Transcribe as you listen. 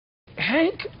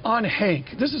Hank on Hank.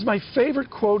 This is my favorite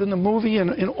quote in the movie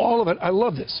and in all of it. I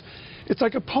love this. It's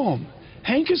like a poem.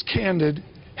 Hank is candid.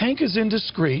 Hank is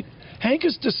indiscreet. Hank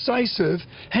is decisive.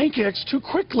 Hank acts too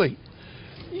quickly.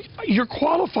 You're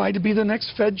qualified to be the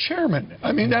next Fed chairman.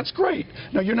 I mean, that's great.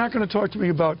 Now, you're not going to talk to me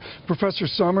about Professor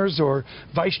Summers or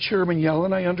Vice Chairman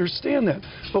Yellen. I understand that.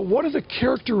 But what are the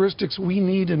characteristics we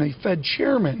need in a Fed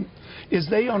chairman is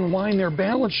they unwind their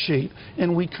balance sheet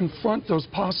and we confront those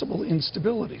possible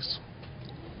instabilities?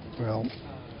 Well,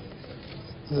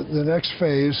 the next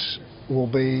phase will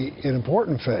be an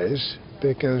important phase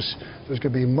because there's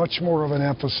going to be much more of an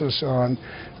emphasis on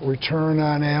return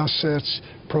on assets,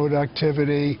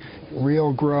 productivity,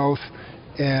 real growth,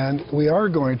 and we are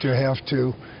going to have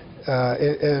to,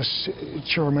 as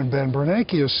Chairman Ben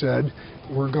Bernanke has said,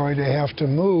 we're going to have to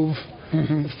move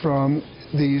from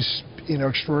these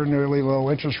extraordinarily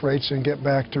low interest rates and get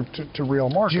back to real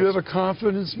markets. Do you have a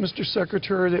confidence, Mr.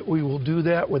 Secretary, that we will do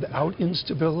that without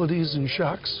instabilities and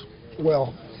shocks?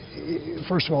 Well,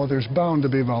 first of all, there's bound to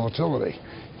be volatility.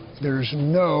 There's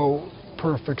no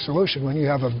perfect solution. When you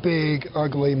have a big,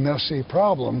 ugly, messy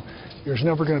problem, there's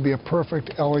never going to be a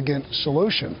perfect, elegant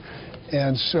solution.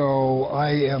 And so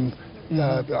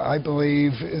I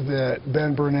believe that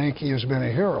Ben Bernanke has been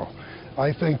a hero.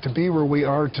 I think to be where we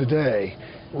are today,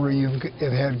 where you've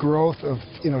had growth of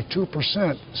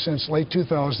 2% since late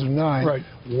 2009, right,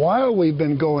 while we've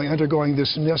been undergoing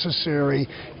this necessary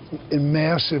and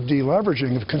massive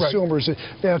deleveraging of consumers, right,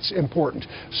 that's important.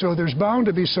 So there's bound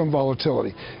to be some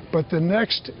volatility. But the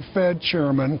next Fed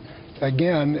chairman,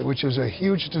 again, which is a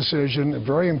huge decision, a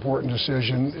very important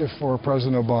decision for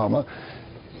President Obama,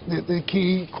 the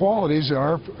key qualities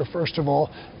are, first of all,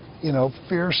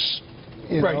 fierce,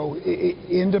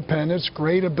 independence,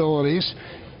 great abilities,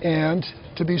 and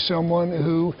to be someone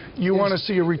who... You want to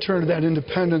see a return to that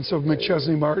independence of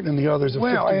McChesney Martin and the others of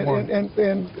 51. And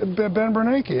Ben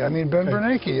Bernanke. I mean, Ben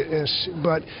Bernanke is...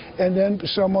 And then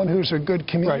someone who's a good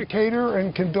communicator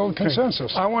and can build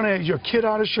consensus. I want to ask, you're a kid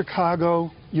out of Chicago.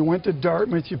 You went to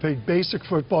Dartmouth. You played basic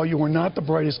football. You were not the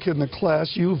brightest kid in the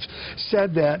class. You've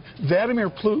said that. Vladimir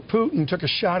Putin took a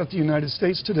shot at the United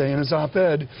States today in his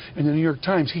op-ed in the New York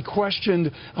Times. He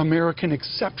questioned American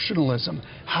exceptionalism.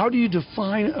 How do you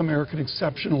define American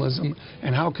exceptionalism,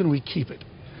 and how can we keep it?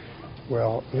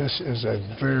 Well, this is a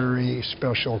very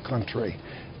special country.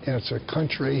 And it's a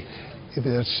country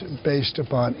that's based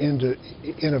upon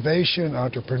innovation,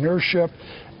 entrepreneurship,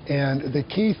 and the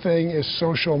key thing is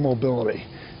social mobility.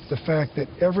 The fact that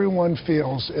everyone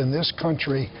feels in this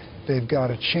country they've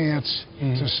got a chance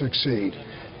to succeed.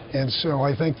 And so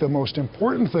I think the most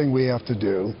important thing we have to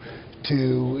do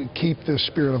to keep this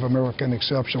spirit of American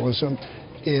exceptionalism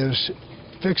is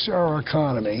fix our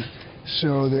economy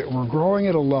so that we're growing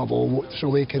at a level so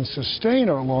we can sustain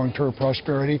our long-term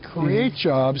prosperity, create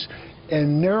jobs,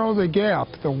 and narrow the gap,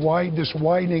 this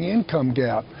widening income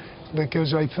gap.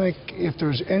 Because I think if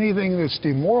there's anything that's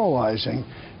demoralizing,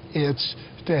 it's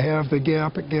to have the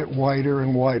gap get wider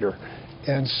and wider.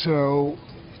 And so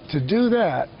to do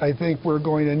that, I think we're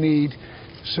going to need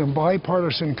some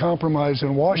bipartisan compromise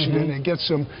in Washington and get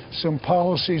some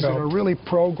policies that are really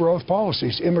pro-growth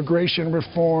policies, immigration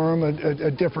reform,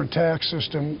 a different tax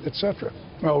system, etc.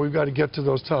 Well, we've got to get to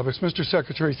those topics. Mr.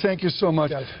 Secretary, thank you so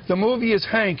much. The movie is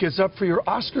Hank. It's up for your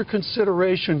Oscar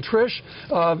consideration. Trish,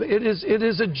 it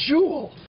is a jewel.